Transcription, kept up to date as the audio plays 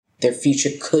their future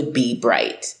could be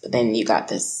bright. But then you got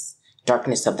this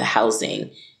darkness of the housing.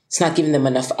 It's not giving them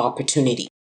enough opportunity.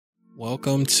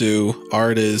 Welcome to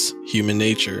Art is Human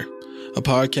Nature, a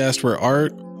podcast where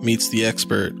art meets the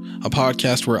expert, a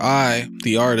podcast where I,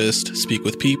 the artist, speak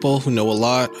with people who know a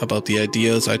lot about the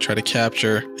ideas I try to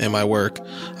capture in my work.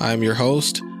 I am your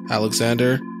host,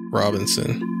 Alexander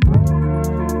Robinson.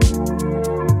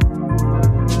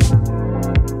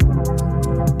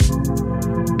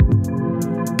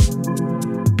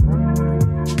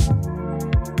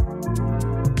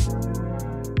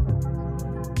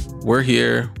 We're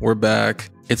here. We're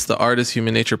back. It's the Art is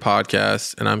Human Nature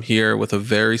podcast, and I'm here with a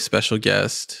very special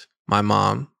guest, my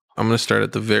mom. I'm going to start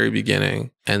at the very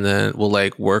beginning, and then we'll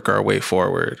work our way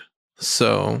forward.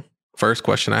 So, first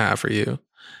question I have for you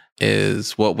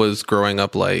is, what was growing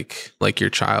up like your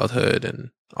childhood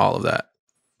and all of that?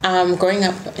 Growing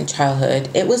up in childhood,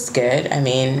 it was good. I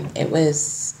mean, it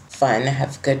was fun. I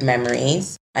have good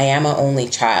memories. I am an only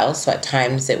child, so at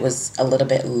times it was a little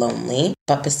bit lonely.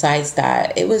 But besides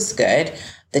that, it was good.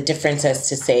 The difference as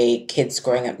to say kids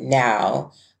growing up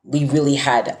now, we really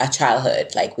had a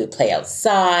childhood. Like we play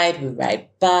outside, we ride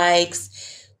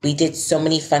bikes, we did so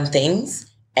many fun things.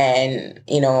 And,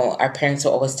 our parents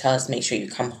will always tell us, make sure you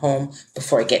come home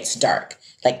before it gets dark.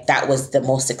 Like that was the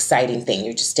most exciting thing.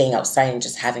 You're just staying outside and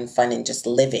just having fun and just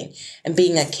living and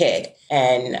being a kid.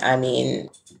 And I mean,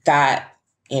 that,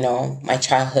 my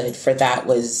childhood for that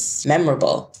was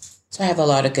memorable. So I have a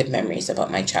lot of good memories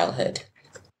about my childhood.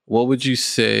 What would you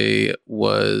say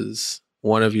was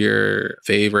one of your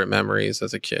favorite memories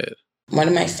as a kid? One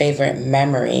of my favorite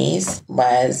memories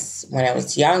was when I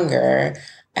was younger.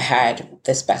 I had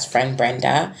this best friend,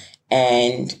 Brenda,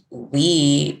 and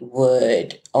we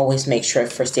would always make sure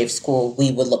first day of school,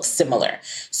 we would look similar.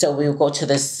 So we would go to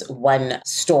this one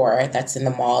store that's in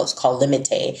the mall. It's called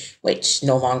Limite, which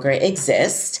no longer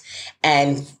exists.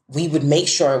 And we would make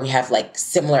sure we have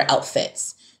similar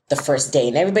outfits the first day.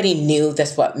 And everybody knew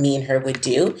that's what me and her would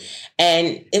do.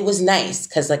 And it was nice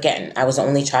because, again, I was the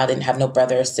only child, didn't have no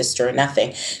brother or sister or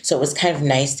nothing. So it was kind of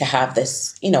nice to have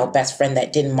this, best friend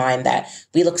that didn't mind that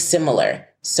we look similar.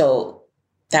 So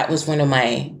that was one of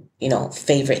my,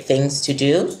 favorite things to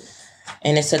do.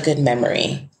 And it's a good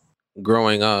memory.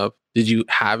 Growing up, did you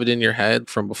have it in your head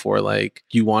from before,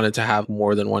 you wanted to have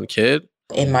more than one kid?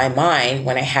 In my mind,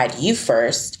 when I had you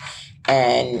first,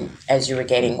 and as you were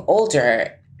getting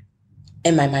older,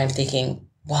 in my mind, I'm thinking,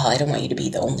 well, I don't want you to be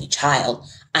the only child.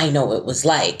 I know what it was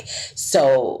like.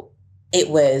 So it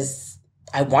was,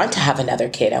 I want to have another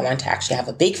kid. I want to actually have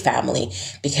a big family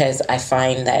because I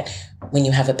find that when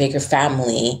you have a bigger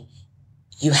family,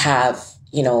 you have,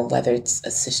 whether it's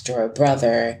a sister or a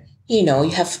brother, you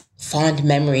have fond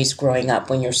memories growing up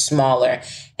when you're smaller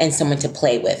and someone to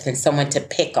play with and someone to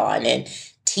pick on and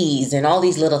tease and all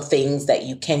these little things that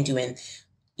you can do, and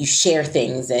you share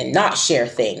things and not share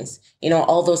things,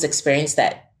 all those experiences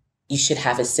that you should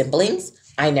have as siblings.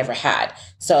 I never had.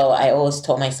 So I always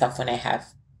told myself when I have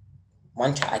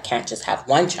one child, I can't just have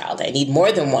one child. I need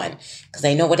more than one because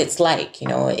I know what it's like.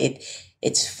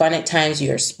 It's fun at times.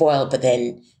 You're spoiled, but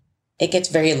then it gets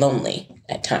very lonely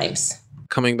at times.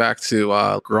 Coming back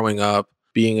to growing up,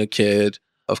 being a kid,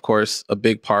 of course, a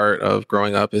big part of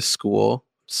growing up is school.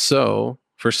 So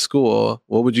for school,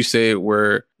 what would you say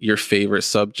were your favorite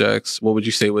subjects? What would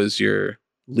you say was your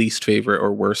least favorite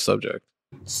or worst subject?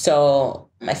 So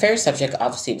my favorite subject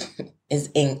obviously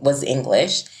was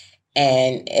English.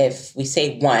 And if we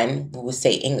say one, we would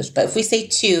say English. But if we say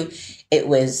two, it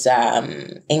was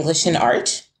English and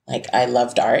art. I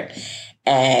loved art.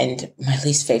 And my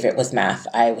least favorite was math.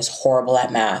 I was horrible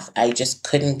at math. I just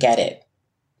couldn't get it.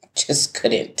 Just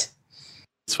couldn't.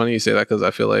 It's funny you say that because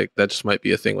I feel like that just might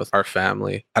be a thing with our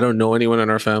family. I don't know anyone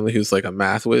in our family who's a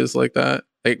math whiz like that.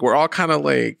 We're all kind of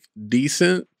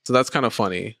decent. So that's kind of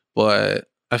funny. But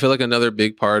I feel like another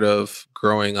big part of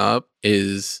growing up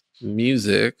is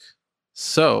music.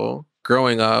 So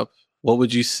growing up, what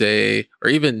would you say, or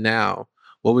even now,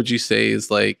 what would you say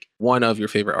is one of your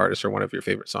favorite artists or one of your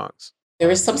favorite songs? There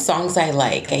were some songs I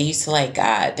like. I used to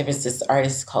there was this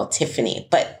artist called Tiffany,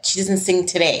 but she doesn't sing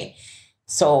today.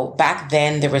 So back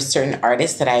then there were certain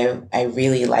artists that I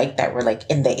really liked that were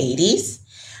in the 80s.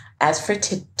 As for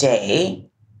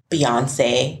today,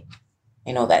 Beyonce,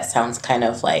 I know that sounds kind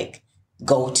of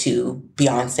go-to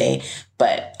Beyonce,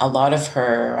 but a lot of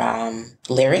her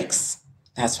lyrics,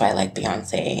 that's why I like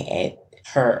Beyonce.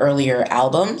 Her earlier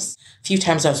albums, a few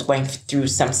times I was going through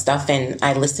some stuff and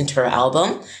I listened to her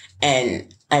album,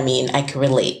 and I mean, I could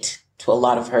relate to a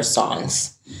lot of her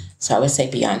songs. So I would say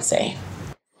Beyonce.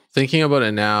 Thinking about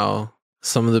it now,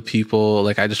 some of the people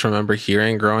I just remember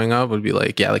hearing growing up would be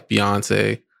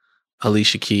Beyonce,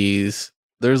 Alicia Keys.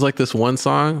 There's like this one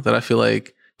song that I feel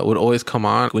like would always come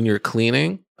on when you're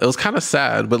cleaning. It was kind of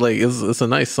sad, but like it's a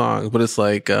nice song. But it's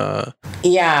like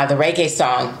Yeah, the reggae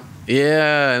song.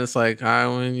 yeah, and it's like I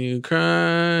when you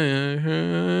cry.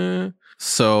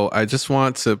 So I just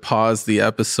want to pause the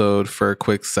episode for a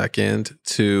quick second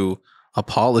to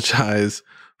apologize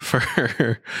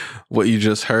for what you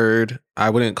just heard.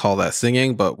 I wouldn't call that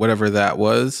singing, but whatever that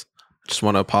was, just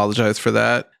want to apologize for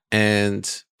that. And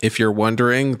if you're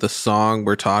wondering, the song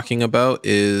we're talking about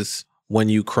is When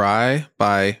You Cry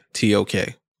by TOK.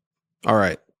 All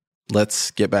right, let's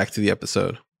get back to the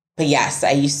episode. But yes,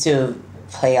 I used to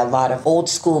play a lot of old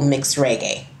school mixed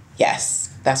reggae. Yes,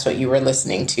 that's what you were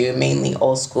listening to, mainly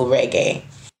old school reggae.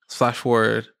 Flash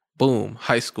forward, boom,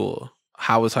 high school.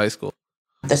 How was high school?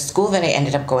 The school that I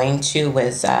ended up going to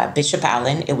was Bishop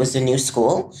Allen. It was a new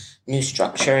school, new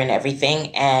structure and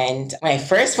everything. And when I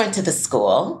first went to the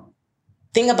school,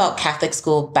 thing about Catholic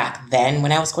school back then,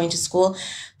 when I was going to school,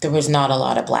 there was not a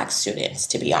lot of Black students,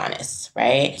 to be honest,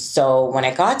 right? So when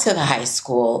I got to the high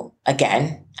school,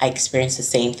 again, I experienced the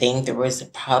same thing. There was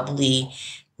probably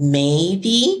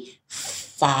maybe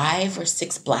 5 or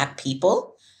 6 Black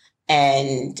people.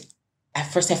 And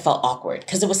at first I felt awkward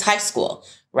because it was high school,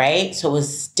 right? So it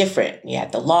was different. You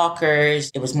had the lockers.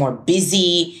 It was more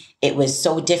busy. It was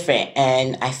so different.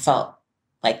 And I felt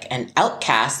like an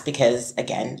outcast because,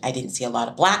 again, I didn't see a lot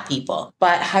of Black people.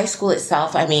 But high school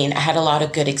itself, I mean, I had a lot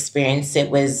of good experience. It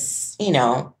was,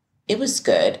 it was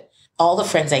good. All the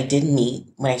friends I did meet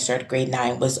when I started grade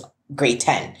 9 was grade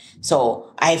 10.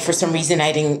 So for some reason,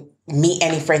 I didn't meet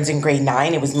any friends in grade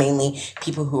 9. It was mainly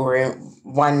people who were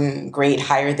one grade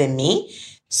higher than me.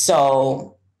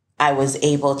 So I was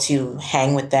able to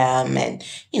hang with them and,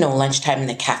 lunchtime in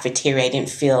the cafeteria, I didn't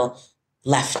feel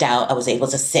left out. I was able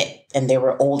to sit and they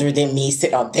were older than me,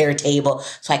 sit on their table.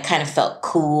 So I kind of felt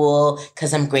cool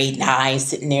because I'm grade 9,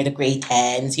 sitting near the grade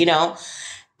 10s,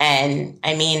 And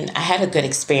I mean, I had a good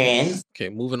experience. Okay,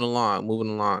 moving along.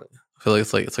 I feel like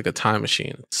it's like a time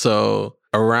machine. So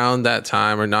around that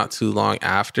time or not too long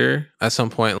after, at some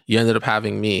point, you ended up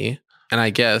having me. And I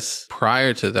guess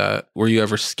prior to that, were you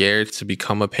ever scared to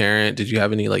become a parent? Did you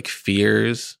have any like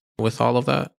fears with all of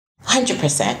that?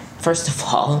 100%. First of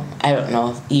all, I don't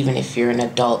know even if you're an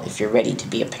adult, if you're ready to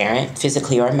be a parent,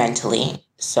 physically or mentally.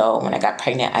 So when I got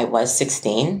pregnant, I was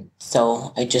 16.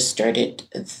 So I just started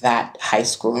that high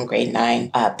school in grade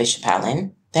 9, Bishop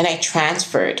Allen. Then I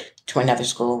transferred to another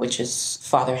school, which is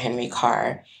Father Henry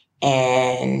Carr.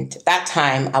 And that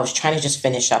time I was trying to just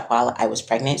finish up while I was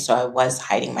pregnant. So I was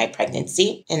hiding my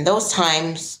pregnancy. In those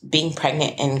times, being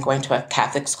pregnant and going to a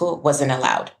Catholic school wasn't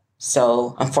allowed.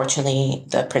 So unfortunately,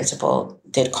 the principal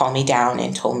did call me down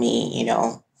and told me, he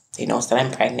knows that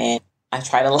I'm pregnant. I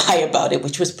tried to lie about it,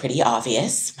 which was pretty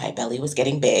obvious. My belly was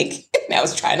getting big. And I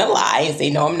was trying to lie and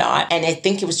say, no, I'm not. And I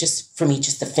think it was just for me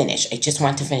just to finish. I just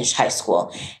wanted to finish high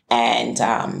school. And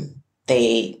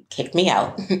they kicked me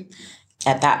out.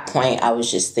 At that point, I was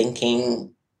just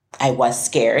thinking I was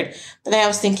scared. But then I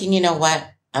was thinking, you know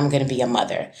what? I'm going to be a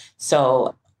mother.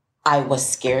 So I was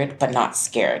scared, but not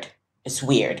scared. It's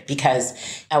weird because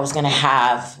I was going to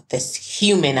have this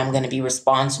human I'm going to be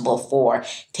responsible for,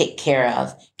 take care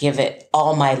of, give it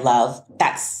all my love.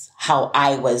 That's how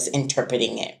I was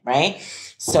interpreting it, right?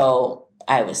 So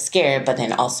I was scared, but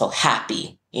then also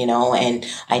happy, and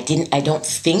I don't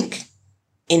think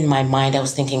in my mind, I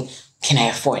was thinking, can I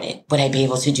afford it? Would I be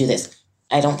able to do this?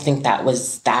 I don't think that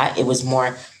was that. It was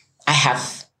more, I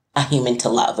have a human to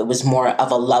love. It was more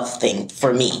of a love thing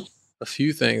for me. A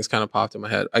few things kind of popped in my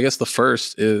head. I guess the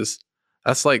first is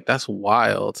that's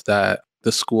wild that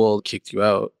the school kicked you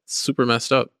out. It's super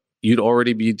messed up. You'd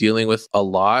already be dealing with a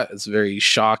lot. It's very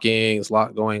shocking. There's a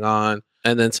lot going on.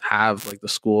 And then to have like the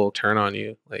school turn on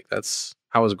you, like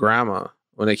how was grandma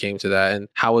when it came to that? And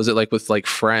how was it like with like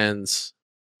friends?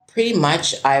 Pretty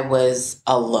much I was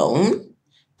alone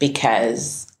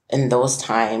because in those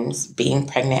times, being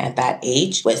pregnant at that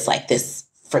age was like this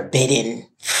forbidden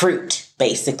fruit,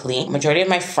 basically. Majority of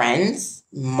my friends'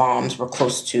 moms were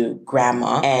close to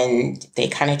grandma and they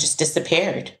kind of just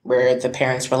disappeared, where the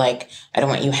parents were like, I don't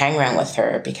want you hang around with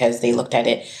her because they looked at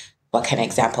it, what kind of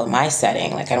example am I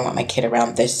setting? Like, I don't want my kid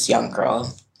around this young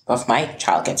girl. Or if my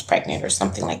child gets pregnant or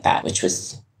something like that, which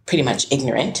was pretty much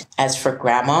ignorant. As for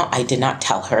grandma, I did not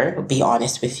tell her, to be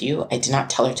honest with you. I did not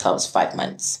tell her till I was 5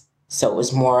 months. So it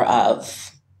was more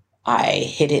of, I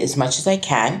hid it as much as I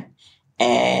can.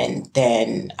 And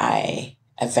then I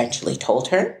eventually told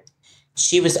her.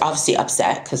 She was obviously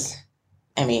upset because,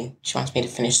 she wants me to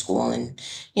finish school and,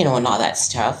 and all that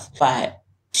stuff. But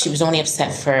she was only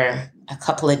upset for a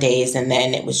couple of days. And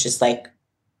then it was just like,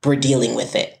 we're dealing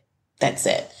with it. That's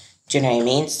it. Do you know what I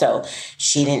mean? So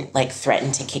she didn't like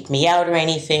threaten to kick me out or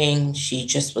anything. She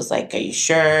just was like, are you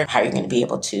sure? How are you going to be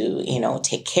able to,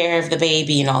 take care of the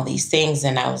baby and all these things?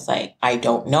 And I was like, I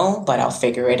don't know, but I'll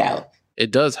figure it out.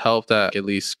 It does help that at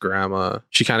least grandma,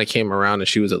 she kind of came around and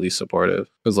she was at least supportive.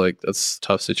 Because like, that's a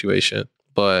tough situation.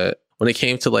 But when it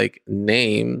came to like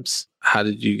names, how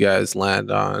did you guys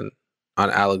land on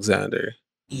Alexander?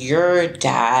 Your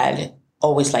dad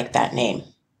always liked that name.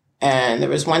 And there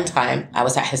was one time I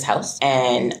was at his house,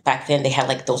 and back then they had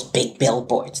like those big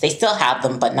billboards. They still have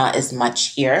them, but not as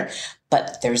much here.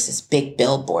 But there's this big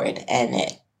billboard and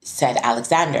it said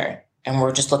Alexander. And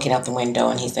we're just looking out the window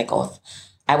and he's like, oh,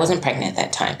 I wasn't pregnant at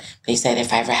that time. But he said,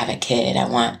 if I ever have a kid, I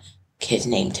want kid's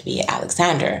name to be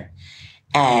Alexander.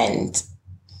 And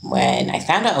when I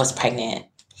found out I was pregnant,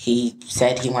 he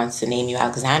said he wants to name you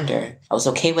Alexander. I was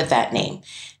okay with that name.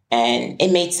 And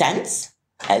it made sense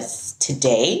as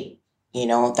today,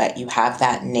 that you have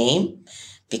that name,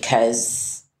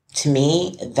 because to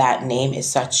me, that name is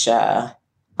such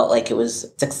it was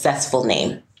a successful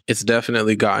name. It's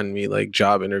definitely gotten me like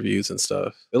job interviews and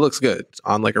stuff. It looks good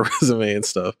on like a resume and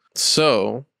stuff.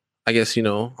 So I guess,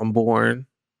 I'm born,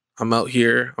 I'm out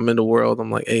here, I'm in the world.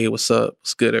 I'm like, hey, what's up?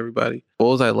 What's good, everybody? What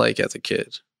was I like as a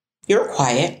kid? You're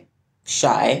quiet,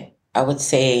 shy. I would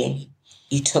say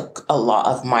you took a lot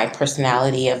of my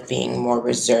personality of being more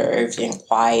reserved and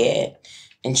quiet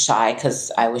and shy,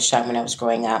 because I was shy when I was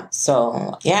growing up.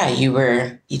 So yeah, you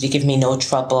did give me no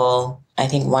trouble. I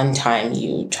think one time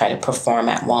you tried to perform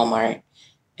at Walmart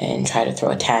and try to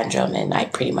throw a tantrum, and I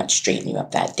pretty much straightened you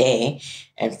up that day.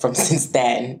 And from since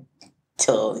then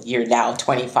till you're now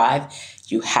 25,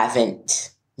 you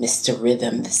haven't missed a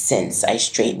rhythm since I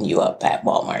straightened you up at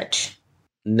Walmart.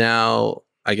 Now,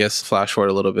 I guess flash forward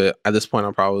a little bit. At this point,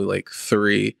 I'm probably like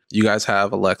 3. You guys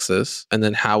have Alexis. And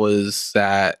then how is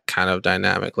that kind of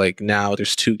dynamic? Like now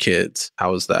there's 2 kids.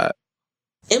 How was that?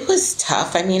 It was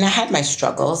tough. I mean, I had my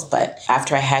struggles, but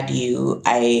after I had you,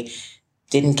 I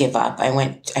didn't give up. I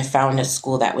found a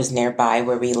school that was nearby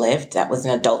where we lived. That was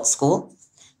an adult school.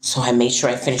 So I made sure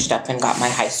I finished up and got my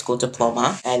high school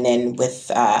diploma. And then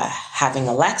with having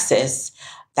Alexis,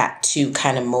 that too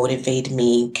kind of motivated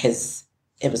me, because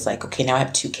it was like, okay, now I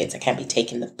have 2 kids. I can't be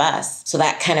taking the bus. So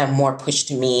that kind of more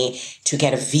pushed me to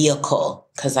get a vehicle,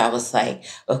 because I was like,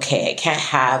 okay, I can't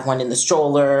have one in the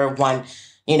stroller, one,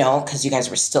 because you guys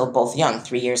were still both young,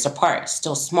 3 years apart,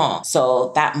 still small.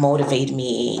 So that motivated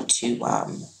me to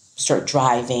start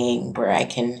driving, where I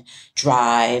can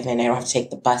drive and I don't have to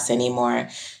take the bus anymore.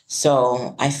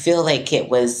 So I feel like it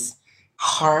was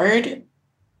hard,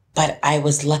 but I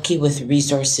was lucky with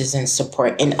resources and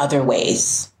support in other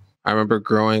ways. I remember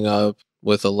growing up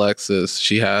with Alexis,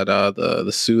 she had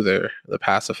the soother, the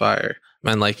pacifier.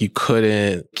 And like you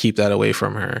couldn't keep that away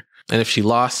from her. And if she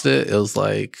lost it, it was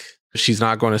like, she's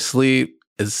not going to sleep.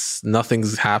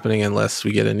 Nothing's happening unless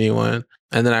we get a new one.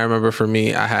 And then I remember for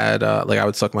me, I had I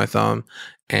would suck my thumb,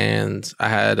 and I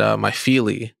had my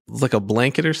Feely, like a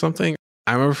blanket or something.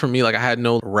 I remember for me, like I had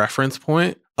no reference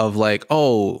point of like,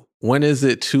 oh, when is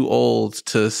it too old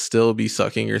to still be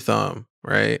sucking your thumb?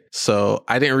 Right. So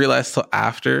I didn't realize till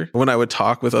after, when I would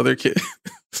talk with other kids,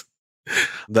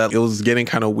 that it was getting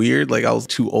kind of weird. Like I was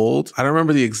too old. I don't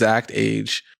remember the exact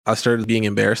age. I started being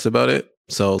embarrassed about it.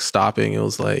 So stopping, it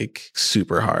was like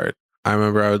super hard. I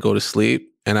remember I would go to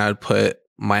sleep and I'd put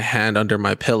my hand under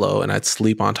my pillow and I'd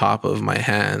sleep on top of my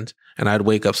hand. And I'd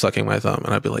wake up sucking my thumb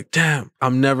and I'd be like, damn,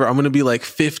 I'm going to be like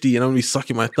 50 and I'm going to be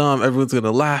sucking my thumb. Everyone's going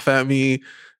to laugh at me.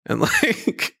 And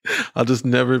like, I'll just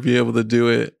never be able to do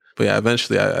it. But yeah,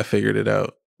 eventually I figured it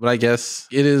out. But I guess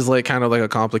it is like kind of like a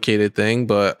complicated thing,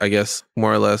 but I guess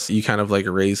more or less you kind of like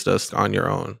raised us on your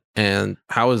own. And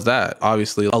how is that?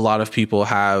 Obviously, a lot of people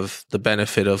have the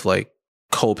benefit of like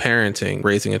co-parenting,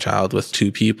 raising a child with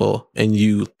 2 people, and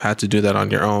you had to do that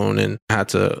on your own and had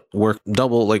to work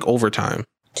double like overtime.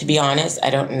 To be honest,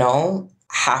 I don't know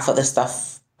half of the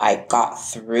stuff I got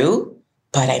through,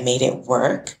 but I made it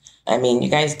work. I mean, you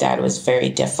guys' dad was very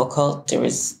difficult. There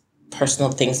was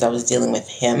personal things I was dealing with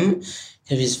him.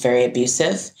 He was very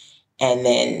abusive. And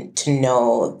then to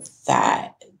know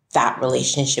that that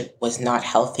relationship was not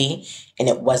healthy and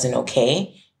it wasn't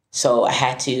okay. So I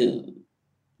had to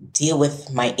deal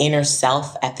with my inner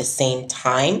self at the same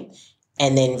time,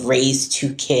 and then raise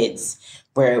 2 kids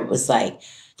where it was like,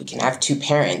 we can have 2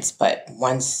 parents, but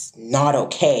one's not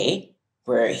okay,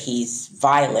 where he's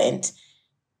violent,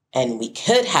 and we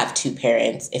could have 2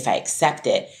 parents if I accept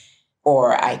it,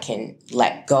 or I can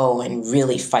let go and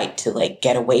really fight to like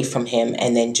get away from him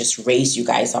and then just raise you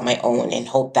guys on my own and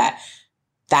hope that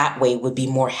that way would be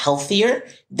more healthier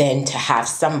than to have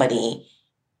somebody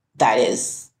that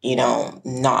is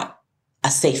not a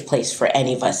safe place for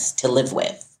any of us to live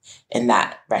with in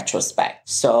that retrospect.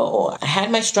 So I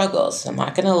had my struggles, I'm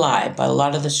not going to lie, but a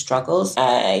lot of the struggles,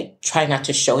 I try not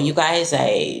to show you guys.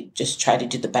 I just try to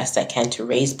do the best I can to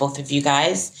raise both of you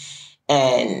guys.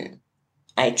 And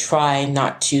I try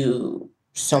not to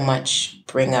so much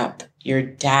bring up your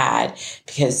dad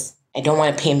because I don't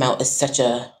want to paint him out as such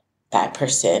a bad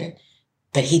person,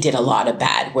 but he did a lot of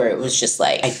bad where it was just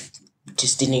like, I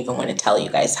just didn't even want to tell you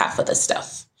guys half of the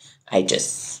stuff. I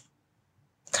just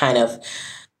kind of,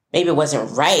 maybe it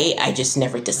wasn't right. I just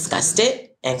never discussed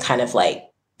it and kind of like,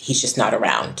 he's just not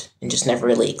around and just never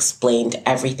really explained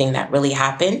everything that really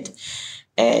happened.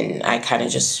 And I kind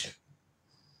of just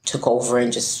took over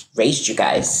and just raised you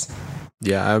guys.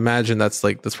 Yeah, I imagine that's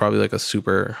probably like a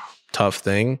super tough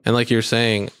thing. And like you're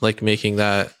saying, like making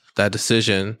that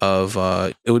decision of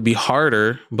it would be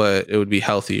harder, but it would be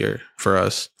healthier for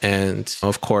us. And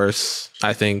of course,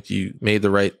 I think you made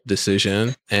the right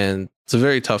decision. And it's a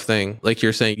very tough thing. Like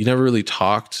you're saying, you never really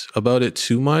talked about it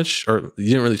too much, or you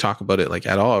didn't really talk about it like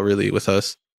at all really with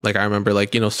us. Like I remember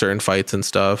like, certain fights and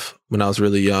stuff when I was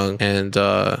really young, and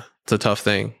it's a tough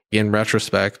thing. In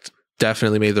retrospect,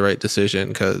 definitely made the right decision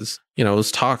because, it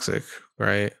was toxic,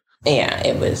 right? Yeah,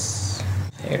 it was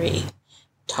very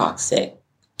toxic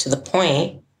to the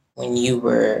point when you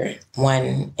were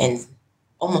 1 and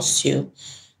almost 2,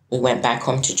 we went back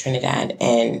home to Trinidad,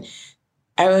 and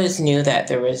I always knew that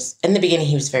there was, in the beginning,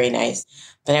 he was very nice,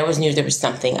 but I always knew there was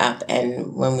something up.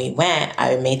 And when we went,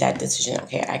 I made that decision,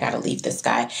 okay, I got to leave this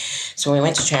guy. So when we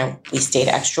went to Trinidad, we stayed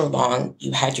extra long.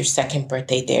 You had your second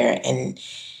birthday there, and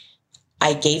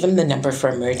I gave him the number for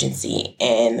emergency.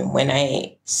 And when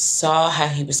I saw how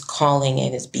he was calling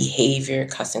and his behavior,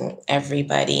 cussing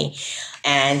everybody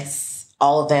and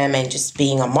all of them and just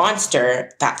being a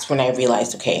monster, that's when I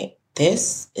realized, okay,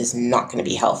 this is not going to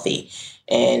be healthy.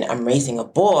 And I'm raising a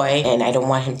boy, and I don't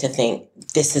want him to think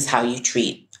this is how you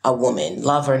treat a woman,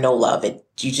 love or no love.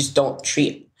 You just don't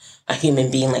treat a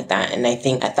human being like that. And I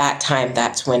think at that time,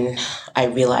 that's when I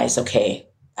realized, okay,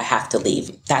 I have to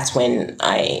leave. That's when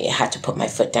I had to put my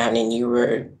foot down, and you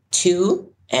were 2.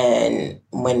 And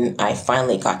when I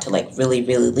finally got to like really,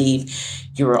 really leave,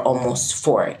 you were almost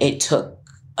 4. It took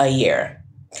a year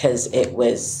because it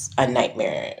was a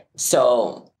nightmare.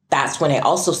 So that's when I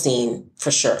also seen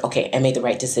for sure, okay, I made the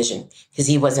right decision because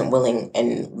he wasn't willing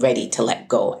and ready to let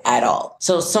go at all.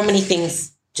 So many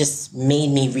things just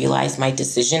made me realize my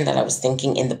decision that I was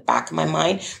thinking in the back of my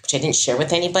mind, which I didn't share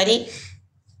with anybody,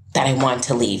 that I want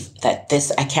to leave, that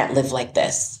I can't live like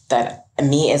this, that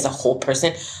me as a whole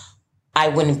person, I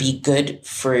wouldn't be good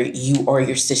for you or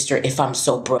your sister if I'm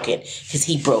so broken, because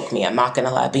he broke me. I'm not going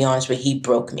to lie, be honest with you, he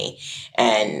broke me.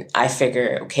 And I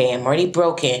figure, okay, I'm already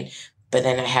broken, but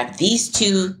then I have these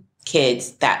 2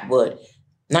 kids that would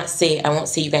I won't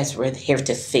say you guys were here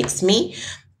to fix me,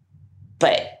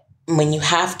 but when you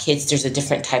have kids, there's a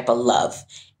different type of love,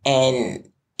 and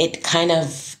it kind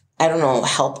of, I don't know,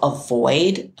 help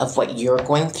avoid of what you're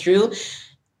going through.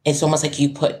 It's almost like you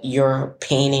put your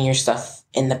pain and your stuff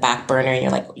in the back burner, and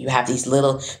you're like, you have these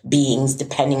little beings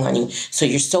depending on you. So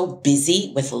you're so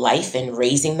busy with life and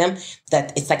raising them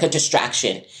that it's like a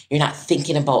distraction. You're not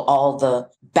thinking about all the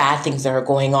bad things that are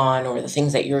going on or the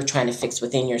things that you're trying to fix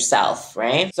within yourself,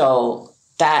 right? So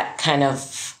that kind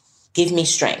of gave me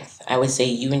strength. I would say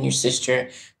you and your sister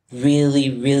really,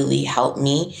 really helped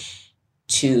me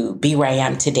to be where I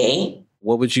am today.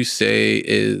 What would you say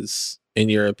is, in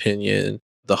your opinion,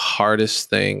 the hardest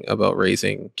thing about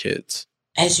raising kids?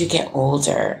 As you get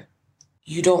older,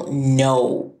 you don't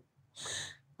know,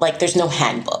 like there's no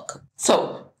handbook.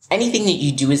 So anything that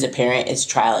you do as a parent is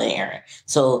trial and error.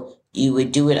 So you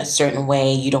would do it a certain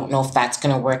way. You don't know if that's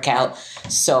going to work out.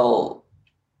 So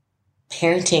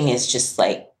parenting is just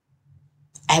like,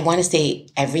 I want to say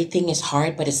everything is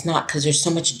hard, but it's not, because there's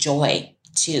so much joy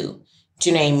too. Do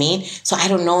you know what I mean? So I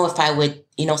don't know if I would,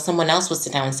 someone else would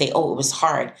sit down and say, oh, it was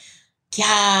hard.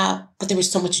 Yeah, but there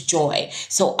was so much joy.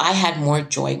 So I had more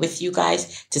joy with you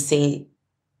guys to say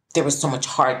there was so much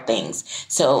hard things.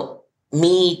 So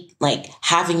me like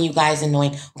having you guys and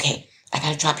knowing, okay, I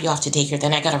got to drop you off to daycare,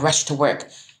 then I got to rush to work.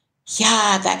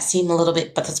 Yeah, that seemed a little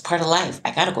bit, but that's part of life.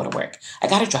 I got to go to work. I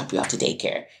got to drop you off to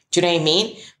daycare. Do you know what I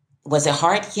mean? Was it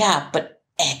hard? Yeah, but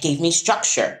it gave me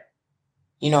structure.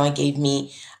 It gave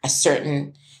me a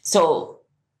certain, so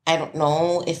I don't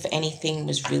know if anything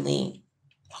was really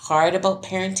hard about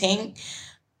parenting,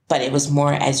 but it was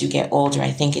more as you get older.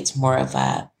 I think it's more of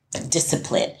a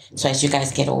discipline. So as you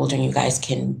guys get older and you guys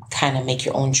can kind of make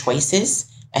your own choices,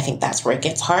 I think that's where it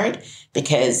gets hard,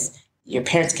 because Your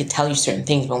parents could tell you certain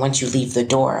things, but once you leave the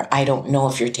door, I don't know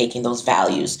if you're taking those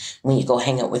values when you go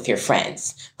hang out with your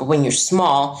friends. But when you're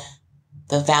small,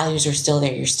 the values are still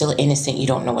there. You're still innocent. You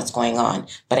don't know what's going on.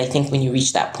 But I think when you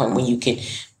reach that point when you could,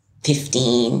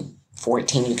 15,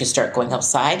 14, you can start going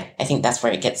outside, I think that's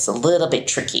where it gets a little bit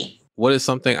tricky. What is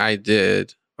something I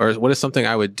did, or what is something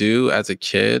I would do as a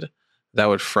kid that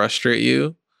would frustrate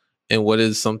you? And what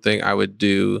is something I would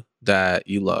do that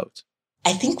you loved?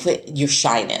 I think with your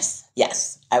shyness,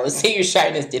 yes, I would say your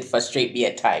shyness did frustrate me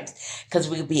at times because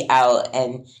we'd be out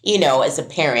and, as a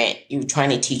parent, you're trying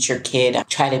to teach your kid,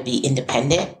 try to be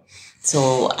independent.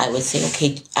 So I would say,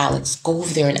 okay, Alex, go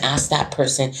over there and ask that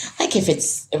person, like if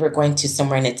we're going to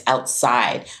somewhere and it's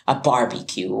outside, a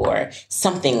barbecue or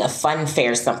something, a fun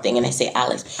fair, something. And I say,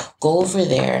 Alex, go over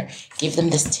there, give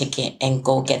them this ticket and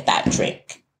go get that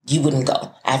drink. You wouldn't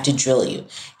go. I have to drill you.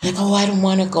 You're like, oh, I don't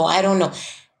want to go. I don't know.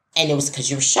 And it was because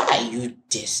you were shy. You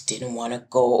just didn't want to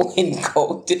go and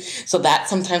go. So that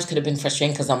sometimes could have been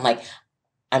frustrating because I'm like,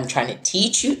 I'm trying to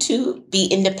teach you to be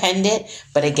independent.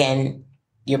 But again,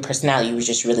 your personality was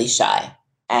just really shy.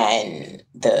 And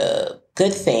the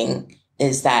good thing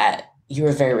is that you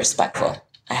were very respectful.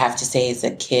 I have to say, as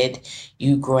a kid,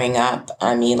 you growing up,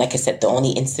 I mean, like I said, the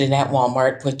only incident at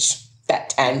Walmart, which that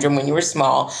tantrum when you were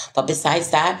small. But besides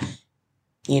that,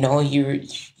 you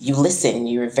listen.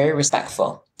 You were very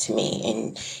respectful to me,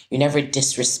 and you never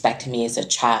disrespected me as a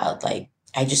child. Like,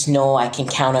 I just know I can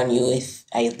count on you. If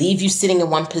I leave you sitting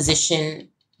in one position,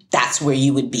 that's where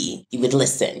you would be. You would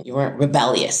listen. You weren't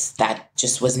rebellious. That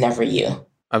just was never you.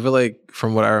 I feel like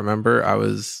from what I remember, I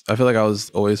feel like I was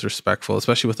always respectful,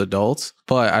 especially with adults,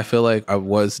 but I feel like I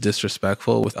was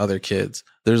disrespectful with other kids.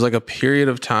 There's like a period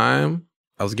of time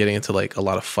I was getting into like a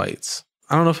lot of fights.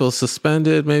 I don't know if it was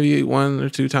suspended maybe 1 or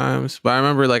 2 times, but I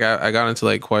remember like I got into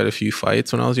like quite a few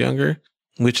fights when I was younger,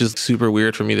 which is super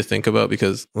weird for me to think about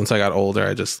because once I got older,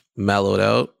 I just mellowed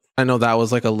out. I know that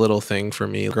was like a little thing for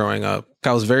me growing up.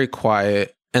 I was very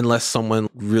quiet unless someone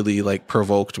really like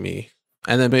provoked me.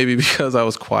 And then maybe because I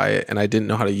was quiet and I didn't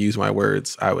know how to use my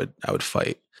words, I would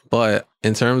fight. But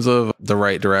in terms of the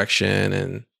right direction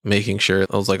and making sure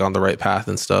I was like on the right path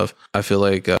and stuff, I feel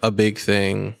like a big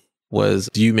thing was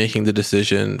you making the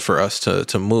decision for us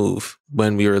to move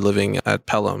when we were living at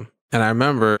Pelham. And I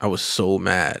remember I was so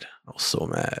mad.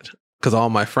 Because all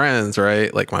my friends,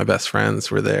 right, like my best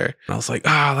friends were there. And I was like,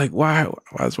 like, why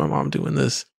is my mom doing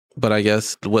this? But I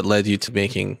guess what led you to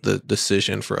making the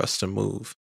decision for us to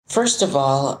move? First of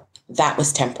all, that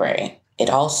was temporary. It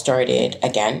all started,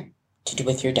 again, to do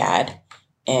with your dad.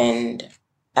 And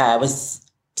I was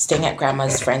staying at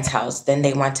grandma's friend's house. Then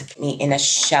they wanted to put me in a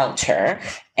shelter.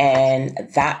 And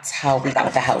that's how we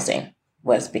got the housing,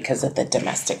 was because of the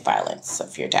domestic violence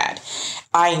of your dad.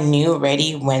 I knew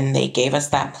already when they gave us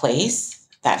that place,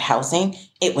 that housing,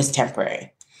 it was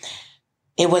temporary.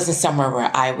 It wasn't somewhere where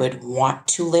I would want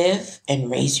to live and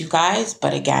raise you guys.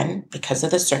 But again, because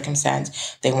of the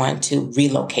circumstance, they wanted to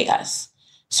relocate us.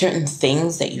 Certain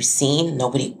things that you've seen,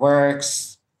 nobody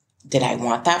works. Did I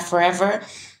want that forever?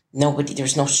 Nobody,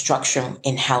 there's no structure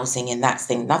in housing, and that's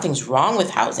thing. Nothing's wrong with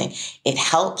housing. It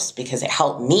helps because it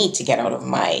helped me to get out of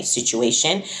my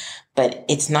situation, but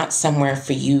it's not somewhere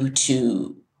for you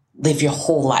to live your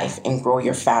whole life and grow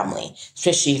your family,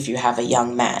 especially if you have a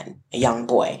young man, a young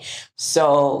boy.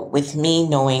 So with me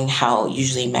knowing how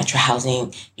usually Metro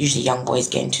housing, usually young boys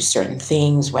get into certain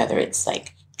things, whether it's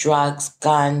like drugs,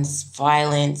 guns,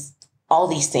 violence, all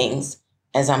these things,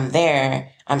 as I'm there,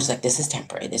 I'm just like, this is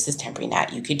temporary,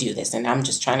 Nat, you could do this. And I'm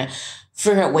just trying to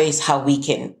figure out ways how we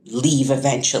can leave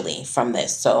eventually from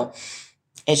this. So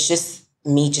it's just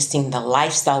me just seeing the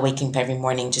lifestyle, waking up every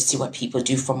morning, just see what people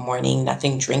do for morning,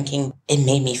 nothing drinking. It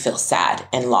made me feel sad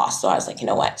and lost. So I was like, you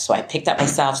know what? So I picked up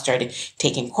myself, started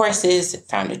taking courses,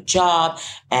 found a job.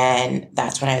 And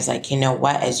that's when I was like, you know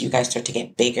what? As you guys start to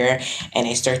get bigger and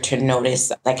I start to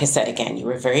notice, like I said, again, you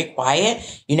were very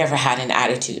quiet. You never had an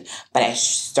attitude, but I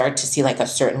start to see like a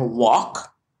certain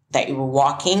walk that you were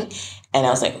walking. And I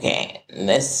was like, okay,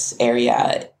 this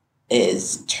area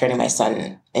is turning my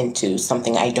son into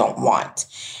something I don't want.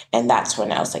 And that's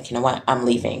when I was like, you know what? I'm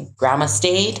leaving. Grandma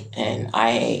stayed and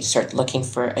I started looking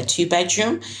for a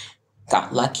 2-bedroom.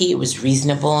 Got lucky. It was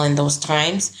reasonable in those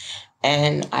times.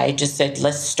 And I just said,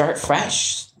 let's start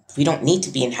fresh. We don't need to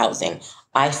be in housing.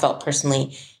 I felt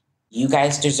personally, you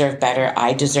guys deserve better.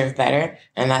 I deserve better.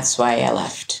 And that's why I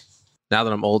left. Now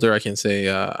that I'm older, I can say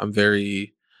I'm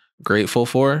very grateful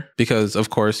for, because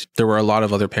of course there were a lot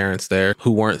of other parents there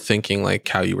who weren't thinking like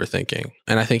how you were thinking.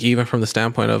 And I think even from the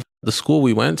standpoint of the school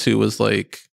we went to was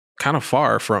like kind of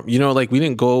far from, like we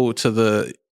didn't go to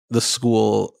the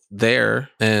school there.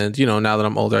 And, now that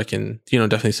I'm older, I can,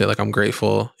 definitely say like I'm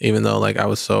grateful, even though like I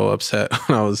was so upset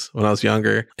when I was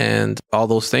younger. And all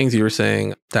those things you were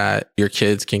saying that your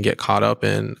kids can get caught up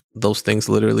in, those things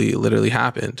literally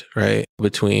happened, right?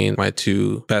 Between my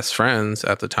two best friends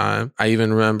at the time. I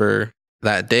even remember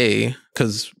that day,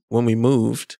 because when we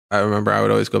moved, I remember I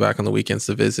would always go back on the weekends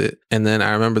to visit. And then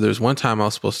I remember there's one time I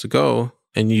was supposed to go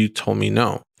and you told me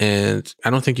no. And I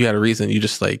don't think you had a reason. You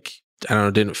just like, I don't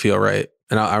know, didn't feel right.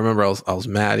 And I remember I was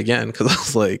mad again because I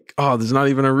was like, oh, there's not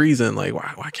even a reason. Like,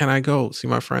 why can't I go see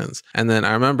my friends? And then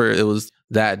I remember it was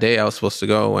that day I was supposed to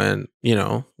go when,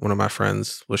 one of my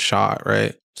friends was shot,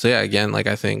 right? So yeah, again, like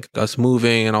I think us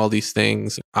moving and all these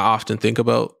things, I often think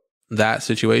about that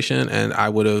situation, and I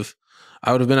would have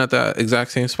been at that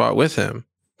exact same spot with him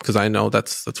because I know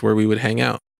that's where we would hang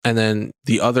out. And then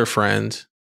the other friend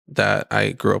that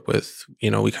I grew up with,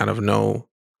 we kind of know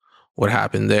what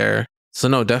happened there. So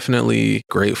no, definitely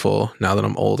grateful now that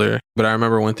I'm older. But I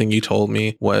remember one thing you told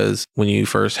me was when you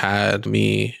first had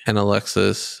me and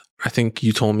Alexis, I think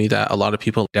you told me that a lot of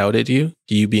people doubted you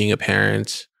being a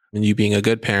parent and you being a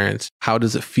good parent. How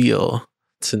does it feel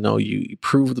to know you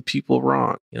prove the people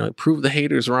wrong, prove the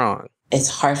haters wrong? It's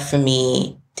hard for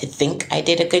me to think I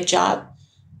did a good job.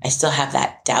 I still have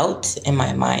that doubt in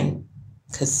my mind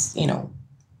because,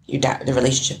 your dad, the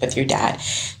relationship with your dad.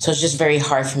 So it's just very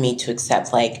hard for me to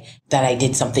accept like that I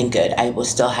did something good. I will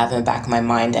still have in the back of my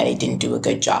mind that I didn't do a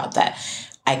good job, that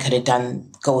I could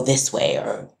have go this way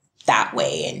or that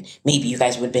way. And maybe you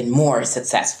guys would have been more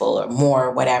successful or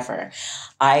more whatever.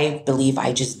 I believe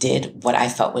I just did what I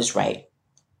felt was right.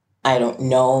 I don't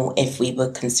know if we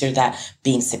would consider that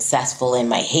being successful. And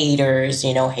my haters,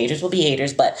 haters will be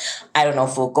haters, but I don't know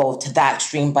if we'll go to that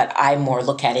extreme, but I more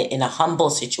look at it in a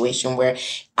humble situation where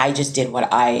I just did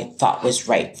what I thought was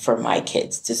right for my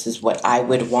kids. This is what I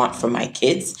would want for my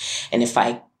kids. And if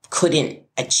I couldn't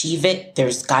achieve it,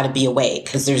 there's got to be a way,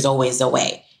 because there's always a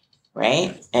way.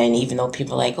 Right. And even though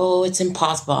people are like, oh, it's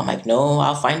impossible, I'm like, no,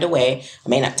 I'll find a way. I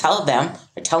may not tell them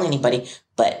or tell anybody,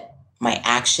 but my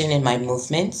action and my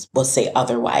movements will say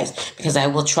otherwise, because I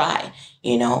will try,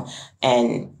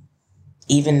 and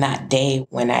even that day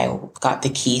when I got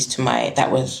the keys to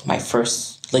that was my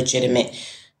first legitimate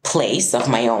place of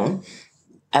my own,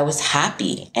 I was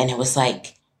happy. And it was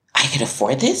like, I could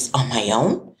afford this on my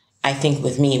own. I think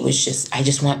with me, it was just, I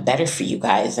just want better for you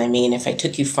guys. I mean, if I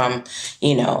took you from,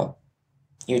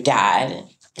 your dad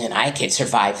and I could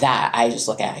survive that, I just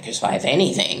look at it, I could survive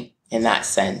anything in that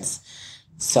sense.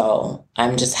 So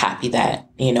I'm just happy that,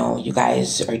 you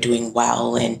guys are doing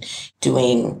well and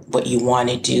doing what you want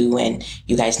to do, and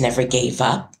you guys never gave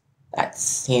up.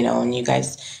 That's, and you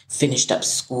guys finished up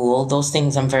school. Those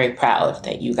things, I'm very proud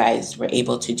that you guys were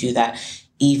able to do that,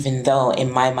 even though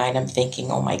in my mind, I'm thinking,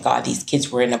 oh my God, these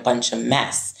kids were in a bunch of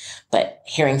mess. But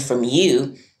hearing from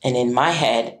you and in my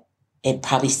head, it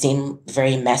probably seemed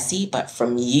very messy, but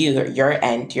from you or your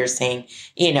end, you're saying,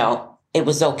 it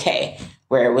was okay.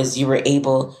 Where it was, you were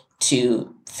able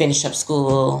to finish up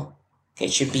school,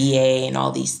 get your BA and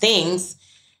all these things.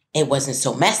 It wasn't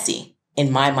so messy.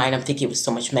 In my mind, I'm thinking it was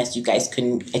so much mess. You guys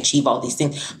couldn't achieve all these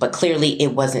things, but clearly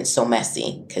it wasn't so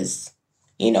messy because,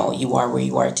 you are where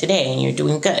you are today and you're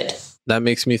doing good. That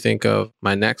makes me think of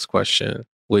my next question,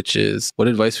 which is, what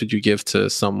advice would you give to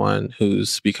someone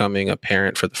who's becoming a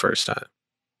parent for the first time?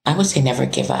 I would say never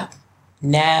give up.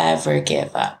 Never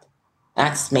give up.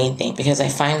 That's the main thing, because I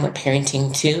find with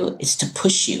parenting too, is to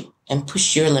push you and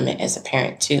push your limit as a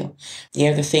parent too. The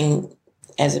other thing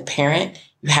as a parent,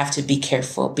 you have to be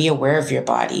careful, be aware of your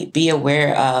body, be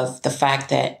aware of the fact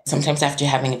that sometimes after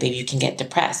having a baby, you can get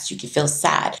depressed, you can feel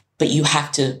sad, but you have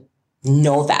to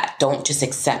know that. Don't just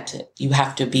accept it. You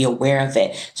have to be aware of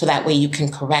it. So that way you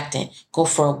can correct it, go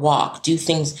for a walk, do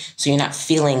things so you're not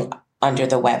feeling under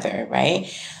the weather, right?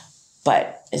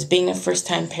 But as being a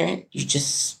first-time parent, you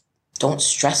just don't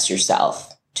stress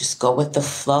yourself. Just go with the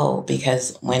flow,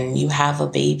 because when you have a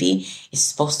baby, it's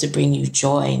supposed to bring you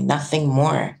joy, nothing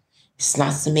more. It's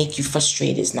not to make you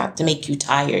frustrated. It's not to make you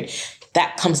tired.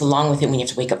 That comes along with it when you have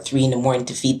to wake up 3 a.m.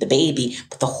 to feed the baby.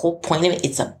 But the whole point of it,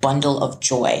 it's a bundle of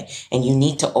joy. And you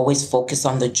need to always focus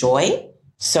on the joy.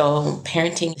 So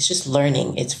parenting is just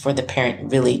learning. It's for the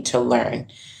parent really to learn,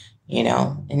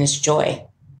 and it's joy.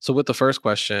 So with the first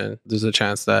question, there's a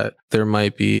chance that there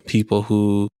might be people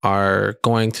who are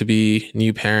going to be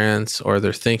new parents, or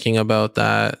they're thinking about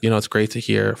that. It's great to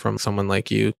hear from someone like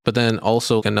you. But then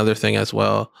also another thing as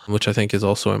well, which I think is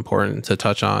also important to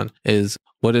touch on, is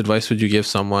what advice would you give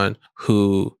someone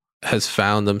who has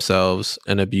found themselves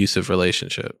in an abusive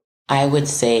relationship? I would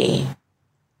say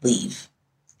leave.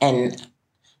 And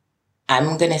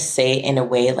I'm going to say in a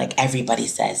way like everybody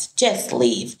says, just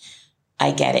leave.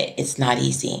 I get it. It's not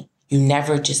easy. You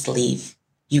never just leave.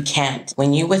 You can't.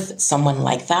 When you're with someone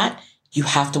like that, you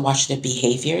have to watch their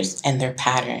behaviors and their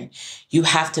pattern. You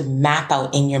have to map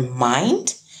out in your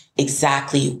mind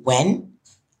exactly when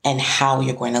and how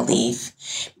you're going to leave.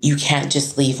 You can't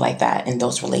just leave like that in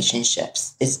those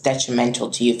relationships. It's detrimental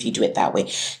to you if you do it that way.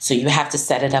 So you have to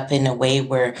set it up in a way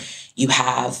where you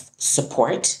have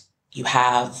support. You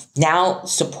have now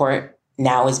support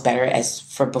now is better. As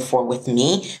for before with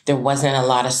me, there wasn't a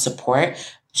lot of support.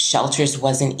 Shelters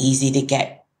wasn't easy to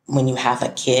get when you have a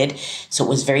kid. So it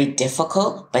was very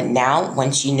difficult. But now,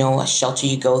 once you know a shelter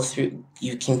you go through,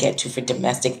 you can get to for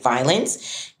domestic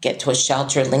violence, get to a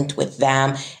shelter linked with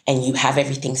them, and you have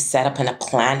everything set up in a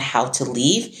plan how to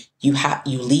leave. You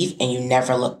leave and you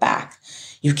never look back.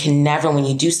 You can never, when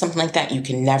you do something like that, you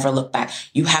can never look back.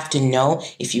 You have to know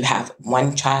if you have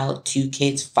 1 child, 2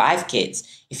 kids, 5 kids.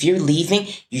 If you're leaving,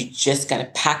 you just got to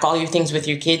pack all your things with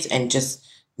your kids and just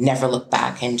never look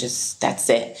back, and just, that's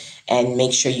it. And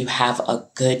make sure you have a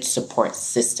good support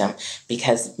system,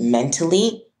 because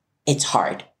mentally it's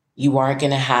hard. You are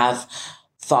going to have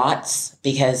thoughts,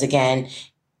 because again,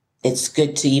 it's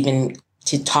good to even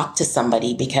to talk to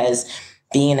somebody, because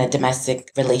being in a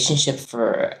domestic relationship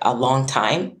for a long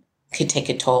time could take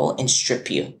a toll and strip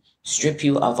you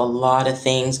of a lot of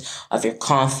things, of your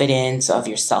confidence, of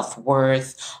your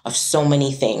self-worth, of so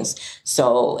many things.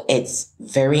 So it's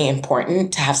very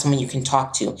important to have someone you can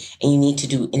talk to, and you need to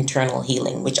do internal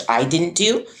healing, which I didn't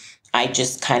do. I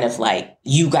just kind of like,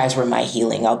 you guys were my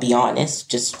healing. I'll be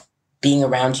honest, just being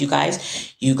around you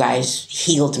guys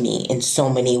healed me in so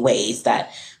many ways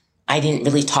that I didn't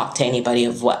really talk to anybody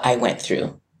of what I went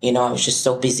through. You know, I was just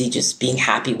so busy just being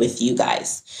happy with you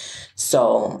guys.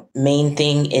 So main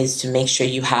thing is to make sure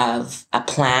you have a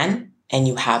plan and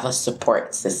you have a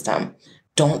support system.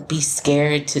 Don't be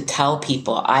scared to tell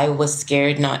people. I was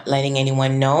scared not letting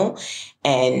anyone know,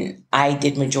 and I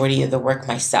did majority of the work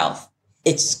myself.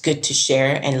 It's good to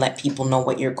share and let people know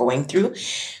what you're going through,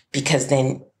 because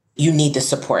then you need the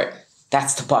support.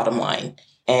 That's the bottom line.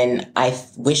 And I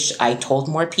wish I told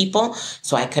more people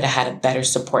so I could have had a better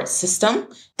support system.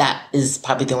 That is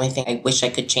probably the only thing I wish I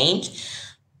could change.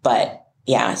 But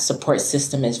yeah, support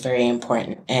system is very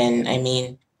important. And I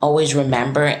mean, always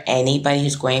remember, anybody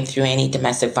who's going through any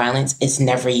domestic violence, it's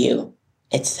never you.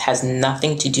 It has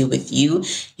nothing to do with you.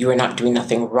 You are not doing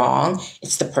nothing wrong.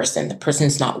 It's the person. The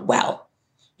person's not well,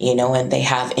 you know, and they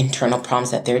have internal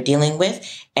problems that they're dealing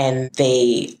with, and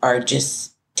they are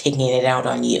just taking it out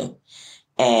on you.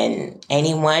 And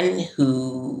anyone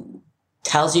who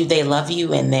tells you they love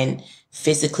you and then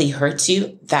physically hurts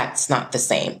you, that's not the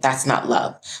same. That's not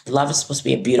love. Love is supposed to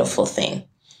be a beautiful thing.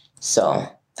 So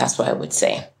that's what I would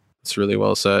say. It's really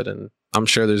well said. And I'm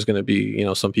sure there's going to be, you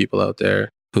know, some people out there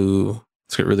who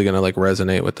it's really going to like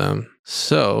resonate with them.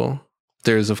 So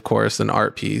there's, of course, an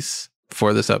art piece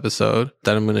for this episode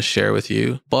that I'm going to share with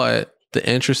you. But the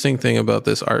interesting thing about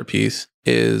this art piece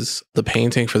is the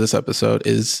painting for this episode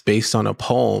is based on a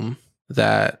poem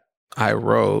that I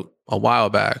wrote a while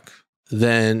back.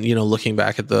 Then, you know, looking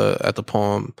back at the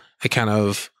poem, it kind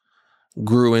of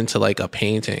grew into like a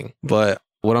painting. But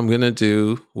what I'm going to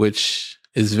do, which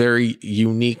is very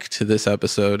unique to this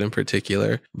episode in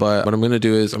particular, but what I'm going to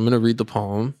do is I'm going to read the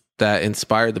poem that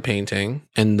inspired the painting,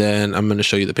 and then I'm going to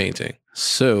show you the painting.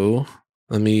 So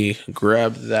let me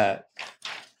grab that.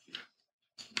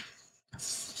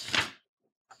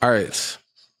 All right.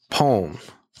 Poem.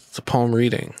 It's a poem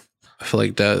reading. I feel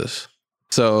like Des.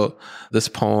 So this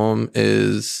poem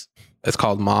it's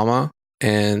called Mama.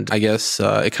 And I guess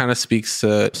it kind of speaks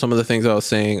to some of the things I was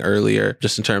saying earlier,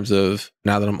 just in terms of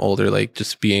now that I'm older, like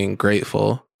just being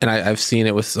grateful. And I've seen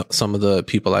it with some of the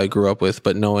people I grew up with,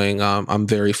 but knowing I'm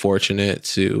very fortunate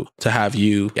to have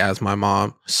you as my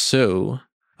mom. So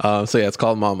yeah, it's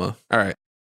called Mama. All right.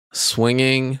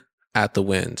 Swinging at the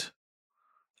wind.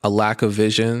 A lack of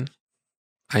vision,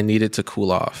 I needed to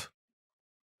cool off.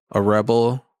 A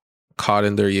rebel caught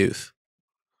in their youth.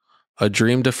 A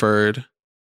dream deferred,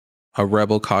 a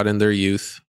rebel caught in their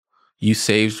youth. You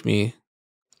saved me,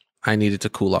 I needed to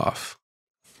cool off.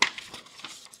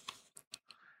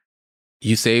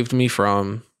 You saved me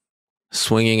from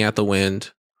swinging at the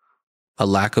wind, a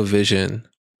lack of vision,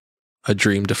 a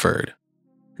dream deferred.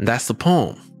 And that's the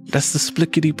poem. That's the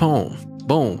splickety poem.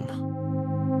 Boom.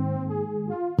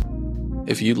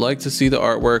 If you'd like to see the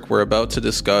artwork we're about to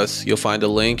discuss, you'll find a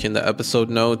link in the episode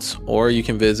notes, or you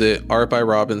can visit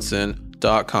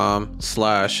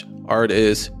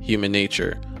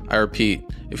artbyrobinson.com/artishumannature. I repeat,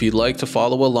 if you'd like to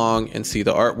follow along and see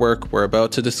the artwork we're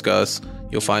about to discuss,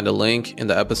 You'll find a link in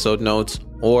the episode notes,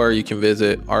 or you can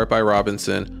visit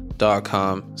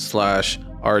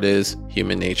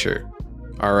artbyrobinson.com/artishumannature.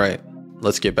 All right,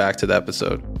 let's get back to the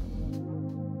episode.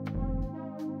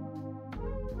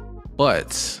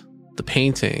 But the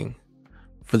painting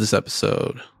for this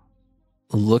episode,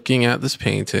 looking at this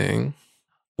painting,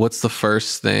 what's the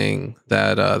first thing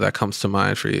that comes to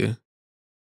mind for you?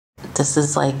 This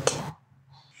is like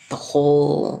the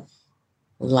whole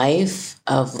life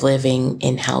of living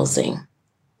in housing,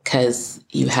 because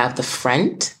you have the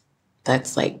front,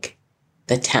 that's like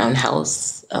the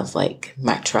townhouse of like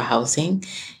metro housing.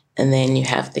 And then you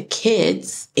have the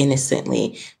kids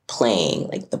innocently playing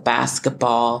like the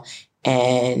basketball,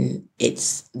 and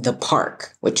it's the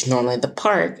park, which normally the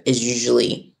park is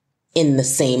usually in the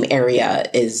same area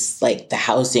as like the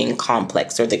housing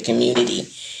complex or the community.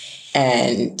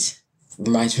 And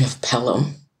reminds me of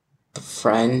Pelham, the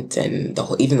front and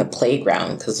even the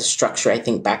playground, because the structure I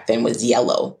think back then was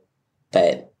yellow.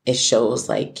 But it shows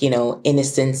like,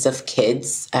 innocence of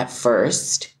kids at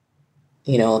first,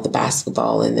 the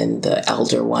basketball and then the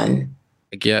elder one.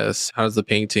 I guess, how does the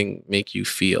painting make you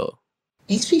feel?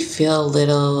 Makes me feel a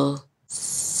little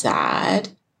sad,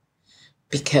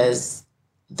 because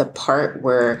the part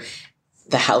where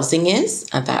the housing is,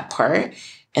 at that part,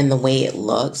 and the way it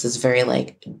looks is very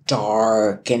like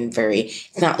dark and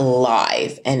it's not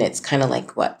live. And it's kind of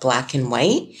like black and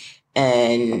white,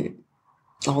 and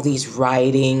all these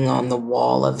writing on the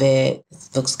wall of it. It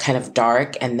looks kind of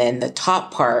dark. And then the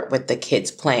top part with the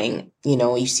kids playing,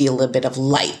 you see a little bit of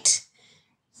light.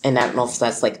 And I don't know if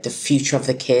that's like the future of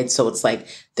the kids. So it's like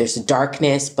there's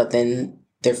darkness, but then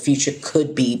their future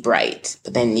could be bright.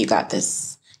 But then you got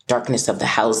this darkness of the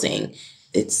housing.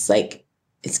 It's like,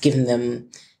 it's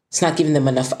not giving them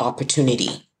enough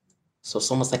opportunity. So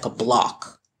it's almost like a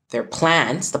block. Their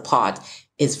plants, the pot,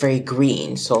 is very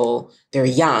green. So they're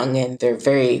young and they're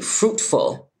very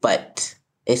fruitful. But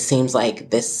it seems like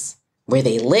this, where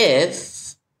they live,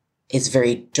 is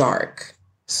very dark.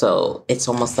 So it's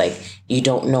almost like you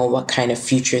don't know what kind of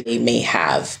future they may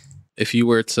have. If you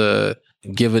were to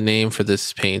give a name for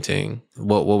this painting,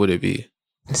 what would it be?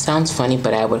 It sounds funny,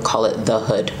 but I would call it The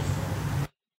Hood.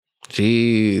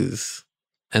 Jeez.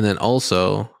 And then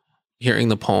also hearing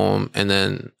the poem and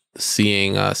then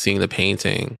seeing the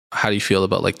painting, how do you feel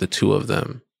about like the two of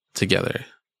them together?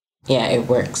 Yeah, it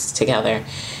works together.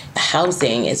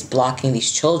 Housing is blocking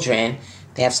these children.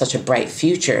 They have such a bright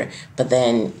future, but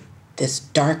then this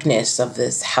darkness of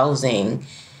this housing,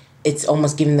 it's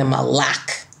almost giving them a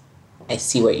lack. I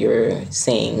see what you're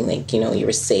saying, like, you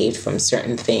were saved from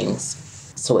certain things.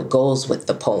 So it goes with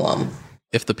the poem.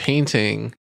 If the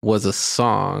painting was a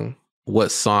song,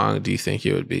 what song do you think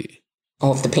it would be?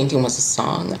 Oh, if the painting was a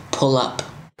song, Pull Up.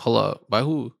 Pull Up. By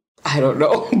who? I don't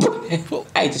know.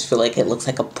 I just feel like it looks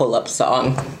like a pull-up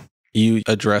song. You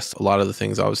addressed a lot of the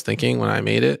things I was thinking when I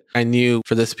made it. I knew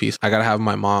for this piece, I got to have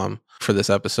my mom for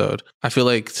this episode. I feel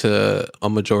like to a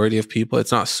majority of people,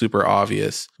 it's not super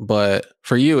obvious. But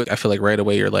for you, I feel like right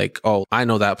away, you're like, oh, I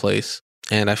know that place.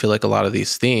 And I feel like a lot of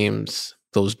these themes,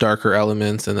 those darker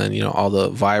elements, and then, all the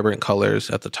vibrant colors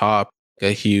at the top,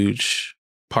 a huge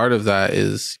part of that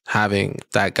is having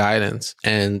that guidance.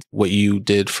 And what you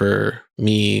did for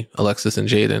me, Alexis, and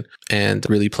Jaden, and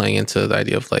really playing into the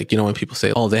idea of like, when people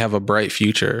say, oh, they have a bright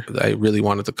future, I really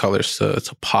wanted the colors to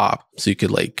pop so you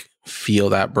could like feel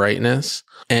that brightness.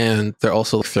 And they're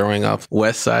also throwing up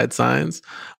West Side signs.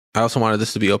 I also wanted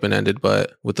this to be open-ended,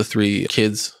 but with the three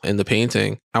kids in the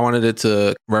painting, I wanted it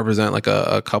to represent like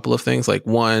a couple of things. Like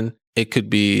one, it could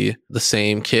be the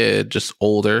same kid, just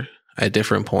older at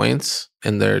different points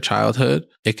in their childhood.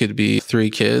 It could be three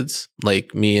kids,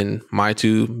 like me and my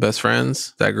two best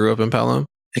friends that grew up in Pelham.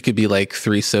 It could be like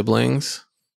three siblings.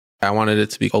 I wanted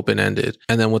it to be open-ended.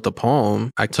 And then with the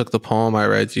poem, I took the poem I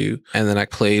read you, and then I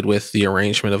played with the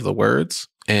arrangement of the words.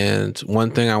 And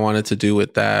one thing I wanted to do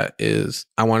with that is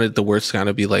I wanted the words to kind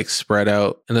of be like spread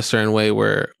out in a certain way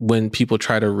where when people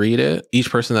try to read it,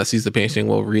 each person that sees the painting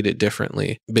will read it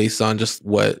differently based on just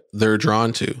what they're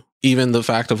drawn to. Even the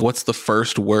fact of what's the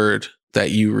first word that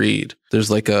you read,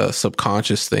 there's like a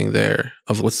subconscious thing there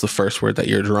of what's the first word that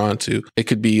you're drawn to. It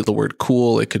could be the word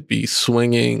cool. It could be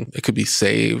swinging. It could be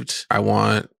saved. I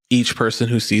want each person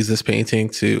who sees this painting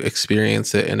to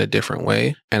experience it in a different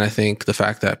way. And I think the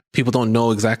fact that people don't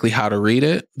know exactly how to read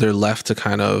it, they're left to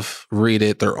kind of read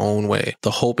it their own way.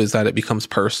 The hope is that it becomes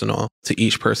personal to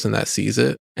each person that sees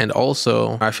it. And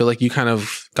also, I feel like you kind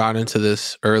of got into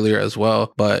this earlier as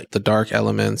well, but the dark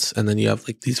elements, and then you have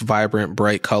like these vibrant,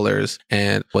 bright colors.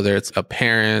 And whether it's a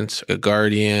parent, a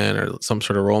guardian, or some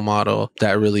sort of role model,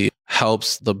 that really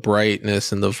helps the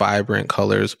brightness and the vibrant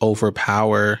colors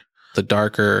overpower the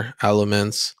darker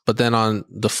elements. But then on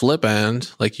the flip end,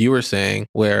 like you were saying,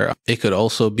 where it could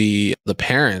also be the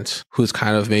parent who's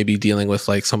kind of maybe dealing with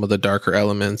like some of the darker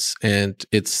elements, and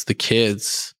it's the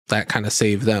kids that kind of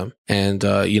save them. And,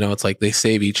 it's like they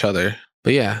save each other.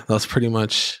 But yeah, that's pretty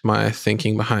much my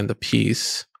thinking behind the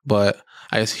piece. But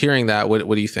I was hearing that. What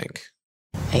do you think?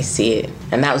 I see it.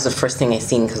 And that was the first thing I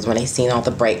seen, because when I seen all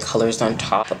the bright colors on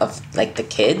top of like the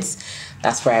kids,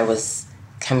 that's where I was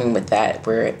coming with that,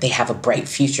 where they have a bright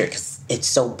future because it's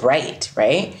so bright,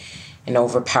 right? And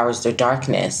overpowers their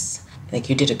darkness. Like,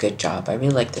 you did a good job. I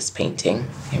really like this painting.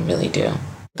 I really do.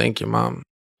 Thank you, Mom.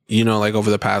 Like over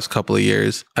the past couple of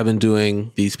years, I've been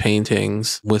doing these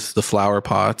paintings with the flower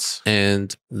pots.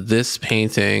 And this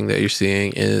painting that you're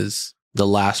seeing is the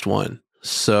last one.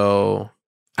 So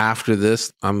after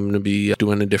this, I'm going to be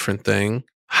doing a different thing.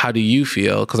 How do you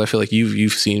feel? Because I feel like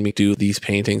you've seen me do these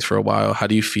paintings for a while. How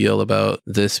do you feel about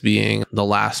this being the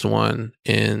last one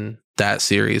in that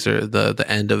series, or the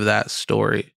end of that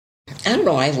story? I don't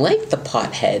know. I like the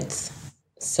pot heads.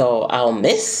 So I'll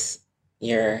miss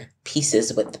your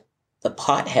pieces with the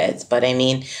pot heads. But I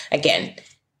mean, again,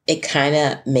 it kind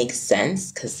of makes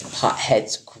sense because the pot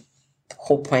heads, the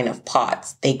whole point of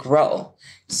pots, they grow.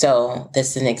 So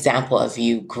this is an example of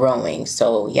you growing.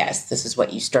 So yes, this is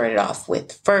what you started off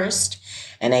with first.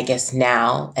 And I guess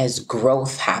now as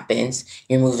growth happens,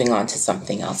 you're moving on to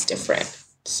something else different.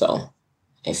 So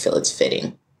I feel it's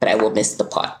fitting, but I will miss the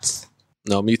pots.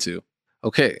 No, me too.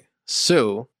 Okay.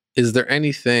 So is there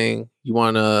anything you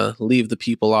want to leave the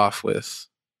people off with?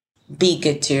 Be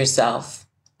good to yourself.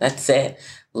 That's it.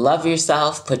 Love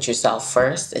yourself. Put yourself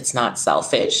first. It's not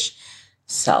selfish.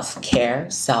 Self-care,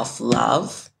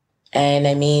 self-love. And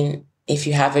I mean, if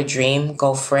you have a dream,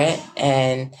 go for it.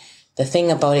 And the thing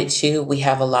about it too, we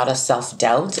have a lot of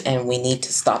self-doubt, and we need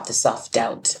to stop the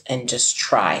self-doubt and just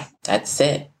try. That's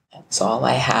it. That's all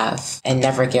I have. And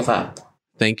never give up.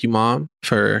 Thank you, Mom,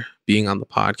 for being on the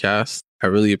podcast. I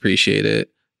really appreciate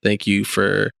it. Thank you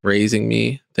for raising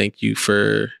me. Thank you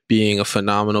for being a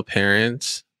phenomenal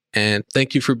parent. And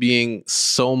thank you for being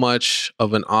so much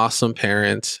of an awesome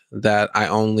parent that I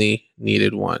only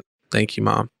needed one. Thank you,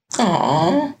 Mom.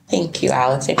 Aw, thank you,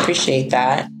 Alex. I appreciate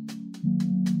that.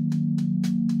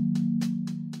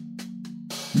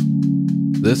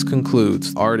 This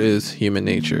concludes Art is Human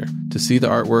Nature. To see the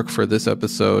artwork for this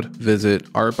episode, visit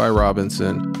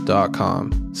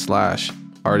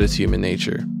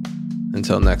artbyrobinson.com/artishumannature.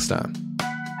 Until next time.